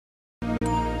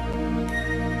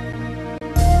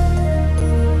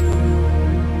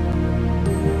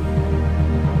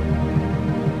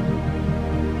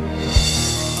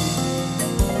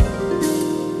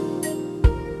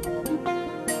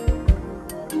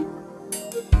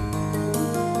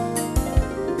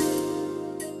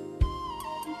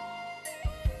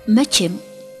መቼም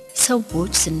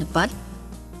ሰዎች ስንባል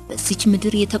በዚች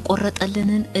ምድር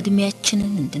የተቆረጠልንን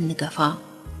እድሜያችንን እንድንገፋ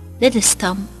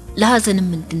ለደስታም ለሐዘንም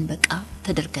እንድንበቃ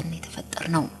ተደርገን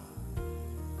የተፈጠርነው።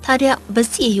 ታዲያ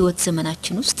በዚህ የህይወት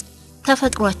ዘመናችን ውስጥ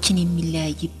ተፈጥሯችን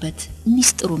የሚለያይበት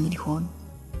ሚስጥሩ ምን ይሆን?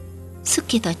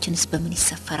 ስኬታችንስ በምን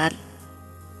ይሰፈራል?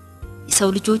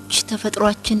 የሰው ልጆች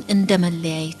ተፈጥሯችን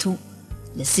እንደመለያየቱ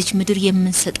ለዚች ምድር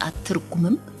የምንሰጣት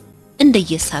ትርጉምም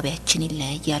እንደየሳቢያችን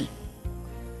ይለያያል።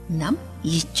 እናም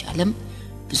ይህች ዓለም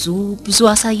ብዙ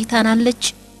አሳይታናለች፣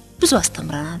 ብዙ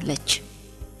አስተምራናለች።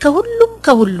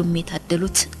 ከሁሉም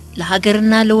የታደሉት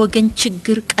ለሀገርና ለወገን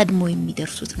ችግር ቀድሞ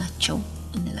የሚደርሱት ናቸው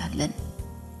እንላለን።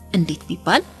 እንዴት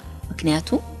ቢባል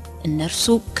ምክንያቱም እነርሱ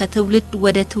ከትውልድ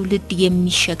ወደ ትውልድ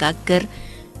የሚሸጋገር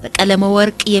በቀለመ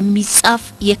ወርቅ የሚጻፍ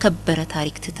የከበረ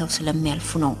ታሪክ ትተው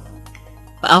ስለሚያልፉ ነው።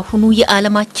 በአሁኑ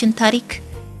የዓለማችን ታሪክ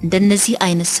እንደነዚህ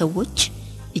አይነት ሰዎች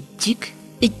እጅግ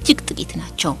ጥቂት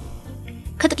ናቸው።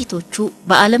 ከጥቂቶቹ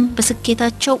በዓለም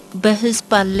በስኬታቸው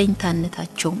በህዝብ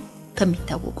አለኝታነታቸው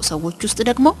ከሚታወቁ ሰዎች ውስጥ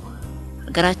ደግሞ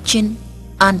ሀገራችን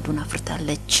አንዱን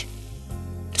አፍርታለች።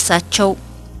 እርሳቸው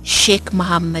ሼክ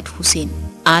መሐመድ ሁሴን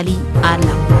አሊ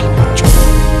አላሙዲ ናቸው።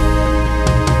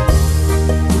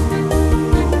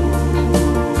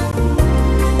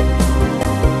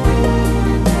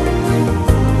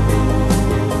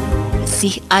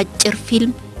 በዚህ አጭር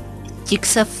ፊልም እጅግ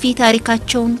ሰፊ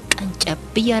ታሪካቸውን ቀንጨብ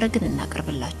ያረግን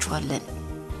እናቀርብላችኋለን።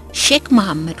 ሼክ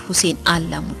መሐመድ ሁሴን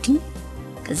አላሙዲ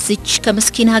ከዚች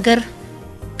ከምስኪን ሀገር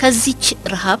ከዚች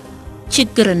ረሃብ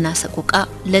ችግርና ሰቆቃ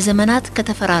ለዘመናት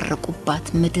ከተፈራረቁባት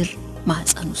ምድር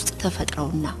ማህፀን ውስጥ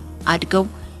ተፈጥረውና አድገው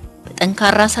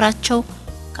በጠንካራ ስራቸው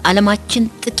ከዓለማችን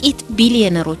ጥቂት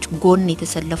ቢሊዮነሮች ጎን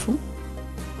የተሰለፉ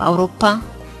በአውሮፓ፣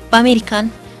 በአሜሪካን፣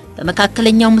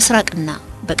 በመካከለኛው ምስራቅና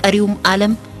በቀሪውም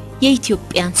ዓለም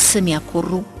የኢትዮጵያን ስም ያኮሩ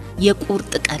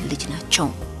የቁርጥ ቀን ልጅ ናቸው።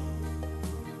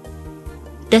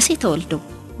 ደሴ ተወልደው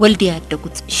ወልዲያ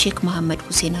ያደጉት ሼክ መሐመድ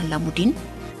ሁሴን አላሙዲን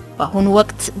በአሁኑ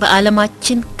ወቅት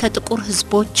በዓለማችን ከጥቁር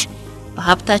ህዝቦች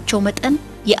በሀብታቸው መጠን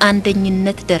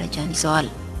የአንደኝነት ደረጃን ይዘዋል።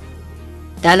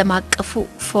 በዓለም አቀፉ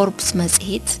ፎርብስ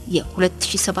መጽሔት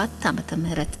የ2007 ዓመተ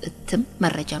ምህረት እትም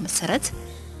መረጃ መሰረት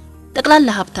ጠቅላላ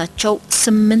ሀብታቸው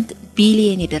 8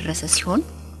 ቢሊዮን የደረሰ ሲሆን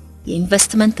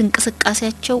የኢንቨስትመንት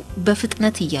እንቅስቃሴያቸው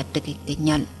በፍጥነት እያደገ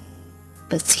ይገኛል።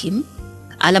 በዚህም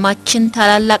ከዓለማችን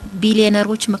ታላላቅ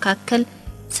ቢሊዮነሮች መካከል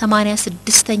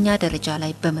 86ኛ ደረጃ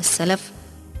ላይ በመሰለፍ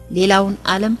ሌላውን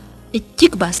ዓለም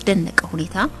እጅግ ባስደነቀ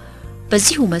ሁኔታ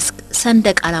በዚሁ መስክ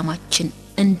ሰንደቅ ዓላማችን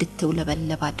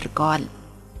እንድትውለበለብ አድርገዋል።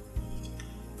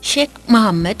 ሼክ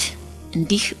መሐመድ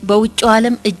እንዲህ በውጭው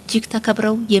ዓለም እጅግ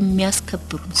ተከብረው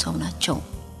የሚያስከብሩን ሰው ናቸው።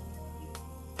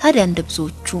 ታዲያ እንደ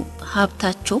ብዙዎቹ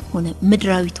ሀብታቸው ሆነ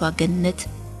ምድራዊቷ ገነት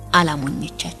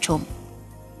አላሞኘቻቸውም።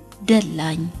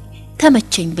 ደላኝ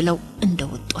ተመቸኝ ብለው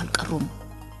እንደወጡ አልቀሩም።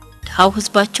 ድሃው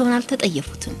ህዝባቸውን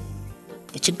አልተጠየፉትም።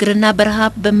 በችግርና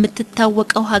በረሃብ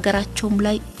በምትታወቀው ሀገራቸውም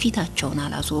ላይ ፊታቸውን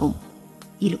አላዞሩም።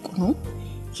 ይልቁኑ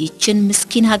ይህችን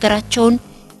ምስኪን ሀገራቸውን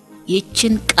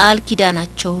ይህችን ቃል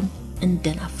ኪዳናቸውን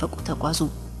እንደናፈቁ ተጓዙ።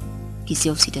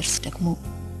 ጊዜው ሲደርስ ደግሞ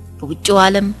በውጭው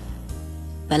ዓለም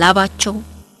በላባቸው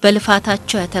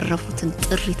በልፋታቸው ያተረፉትን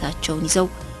ጥሪታቸውን ይዘው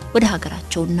ወደ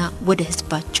ሀገራቸውና ወደ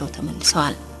ህዝባቸው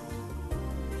ተመልሰዋል።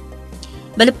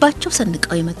 በልባቸው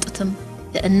ሰንቀው የመጡትም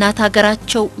ለእናት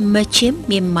ሀገራቸው መቼም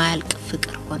የማያልቅ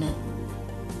ፍቅር ሆነ።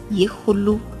 ይህ ሁሉ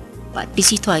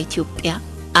በአዲሲቷ ኢትዮጵያ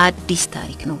አዲስ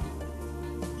ታሪክ ነው።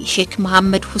 የሼክ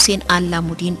መሐመድ ሁሴን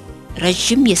አላሙዲን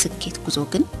ረጅም የስኬት ጉዞ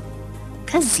ግን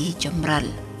ከዚህ ይጀምራል።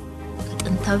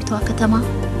 ከጥንታዊቷ ከተማ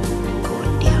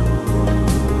ከወልዲያ።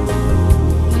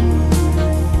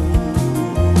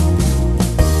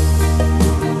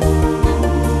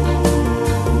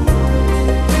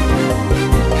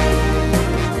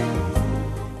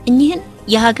 እኚህን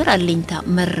የሀገር አለኝታ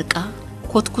መርቃ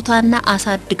ኮትኩታና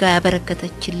አሳድጋ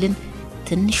ያበረከተችልን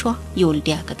ትንሿ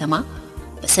የወልዲያ ከተማ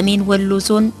በሰሜን ወሎ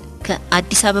ዞን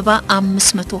ከአዲስ አበባ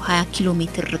 520 ኪሎ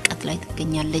ሜትር ርቀት ላይ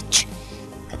ትገኛለች።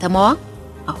 ከተማዋ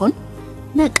አሁን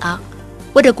ነቃ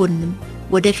ወደ ጎንም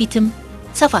ወደፊትም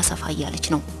ሰፋ እያለች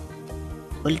ነው።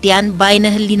 ወልዲያን በአይነ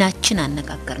ህሊናችን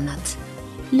አነጋገርናት።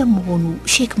 ለመሆኑ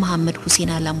ሼክ መሐመድ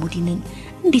ሁሴን አላሙዲንን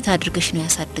እንዴት አድርገሽ ነው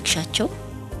ያሳደግሻቸው?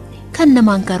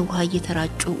 ከነማን ጋር ውሃ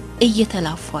እየተራጩ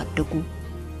እየተላፉ አደጉ?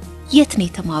 የት ነው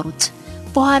የተማሩት?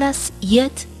 በኋላስ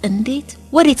የት እንዴት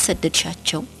ወዴት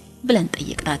ሰደድሻቸው ብለን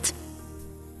ጠየቅናት።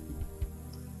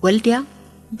 ወልዲያ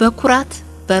በኩራት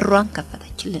በሯን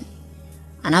ከፈተችልን።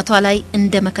 አናቷ ላይ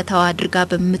እንደ መከታዋ አድርጋ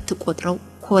በምትቆጥረው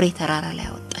ኮሬ ተራራ ላይ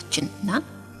አወጣችንና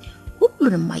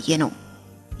ሁሉንም አየነው።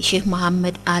 የሼክ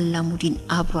መሐመድ አላሙዲን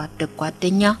አብሮ አደግ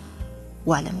ጓደኛ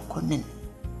ዋለ መኮንን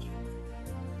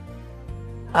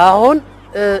አሁን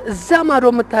እዛ ማዶ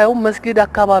የምታየው መስጊድ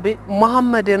አካባቢ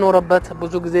መሐመድ የኖረበት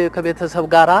ብዙ ጊዜ ከቤተሰብ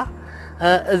ጋራ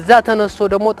እዛ ተነስቶ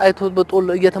ደግሞ ጣይቱ በጦል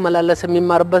እየተመላለሰ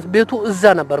የሚማርበት ቤቱ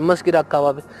እዛ ነበር መስጊድ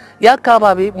አካባቢ ያ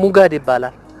አካባቢ ሙጋድ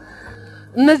ይባላል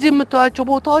እነዚህ የምታያቸው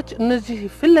ቦታዎች እነዚህ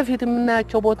ፊት ለፊት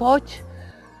የምናያቸው ቦታዎች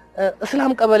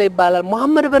እስላም ቀበሌ ይባላል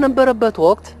መሐመድ በነበረበት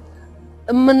ወቅት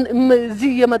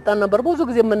እዚህ የመጣን ነበር ብዙ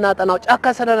ጊዜ የምናጠናው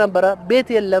ጫካ ስለነበረ ቤት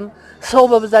የለም ሰው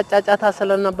በብዛት ጫጫታ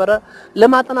ስለነበረ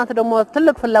ለማጥናት ደግሞ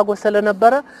ትልቅ ፍላጎት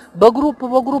ስለነበረ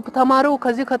በግሩፕ ተማሪው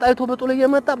ከዚህ ከጣይቱ በጡል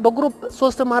እየመጣ በግሩፕ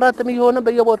 3 4 የሚሆነ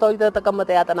በየቦታው የተቀመጠ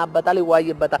ያጠናበታል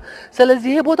ይዋይበታል ስለዚህ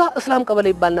ይሄ ቦታ እስላም ቀበሌ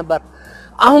ይባል ነበር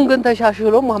አሁን ግን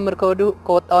ተሻሽሎ መሐመድ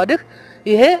ከወጣ ወዲህ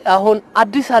ይሄ አሁን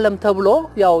አዲስ ዓለም ተብሎ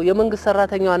ያው የመንግስት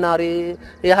ሰራተኛው ናሪ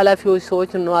የሐላፊዎች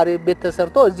ሰዎች ናሪ ቤት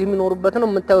ተሰርቶ እዚህ የሚኖሩበት ነው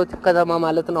የምታዩት ከተማ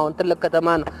ማለት ነው አሁን ትልቅ ከተማ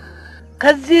ነው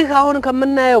ከዚህ አሁን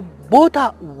ከምናየው ቦታ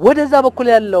ወደዛ በኩል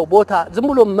ያለው ቦታ ዝም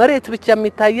ብሎ መሬት ብቻ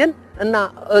የሚታየን እና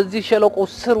እዚህ ሸለቆ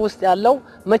ስር ውስጥ ያለው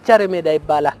መቻሬ ሜዳ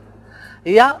ይባላል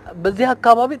ያ በዚህ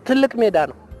አካባቢ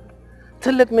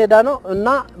ትልቅ ሜዳ ነው እና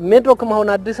ሜድሮክ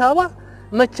ማሁን አዲስ አበባ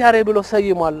መቻሬ ብሎ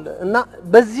ሰይሟል እና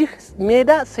በዚህ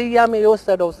ሜዳ ስያሜ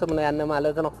የወሰደው ስም ነው ያነ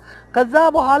ማለት ነው ከዛ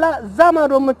በኋላ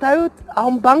ዛማዶ የምታዩት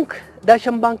አሁን ባንክ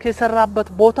ዳሽን ባንክ የሰራበት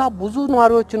ቦታ ብዙ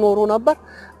ነዋሪዎች ይኖሩ ነበር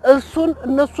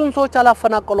እነሱን ሰዎች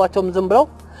አላፈናቀሏቸውም ዝም ብለው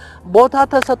ቦታ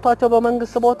ተሰጥቷቸው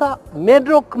በመንግስት ቦታ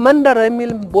ሜድሮክ መንደር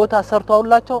የሚል ቦታ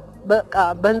ሰርተውላቸው በቃ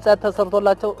በህንጻ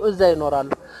ተሰርቶላቸው እዛ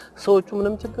ይኖራሉ ሰዎቹ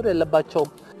ምንም ችግር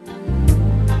የለባቸውም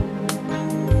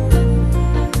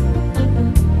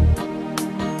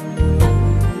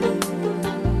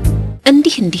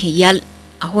እንዲህ ያል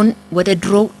አሁን ወደ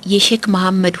ድሮ የሼክ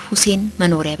መሐመድ ሁሴን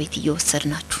መኖሪያ ቤት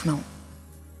እየወሰድናችሁ ነው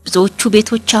ብዙዎቹ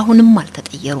ቤቶች አሁንም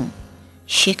አልተቀየሩም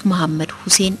ሼክ መሐመድ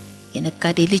ሁሴን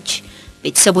የነጋዴ ልጅ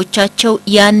ቤተሰቦቻቸው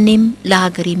ያኔም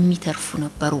ለሀገር የሚተርፉ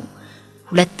ነበሩ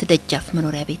 2 ደጃፍ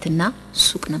መኖሪያ ቤትና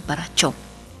ሱቅ ነበራቸው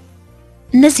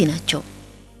እነዚህ ናቸው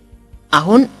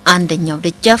አሁን አንደኛው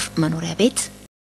ደጃፍ መኖሪያ ቤት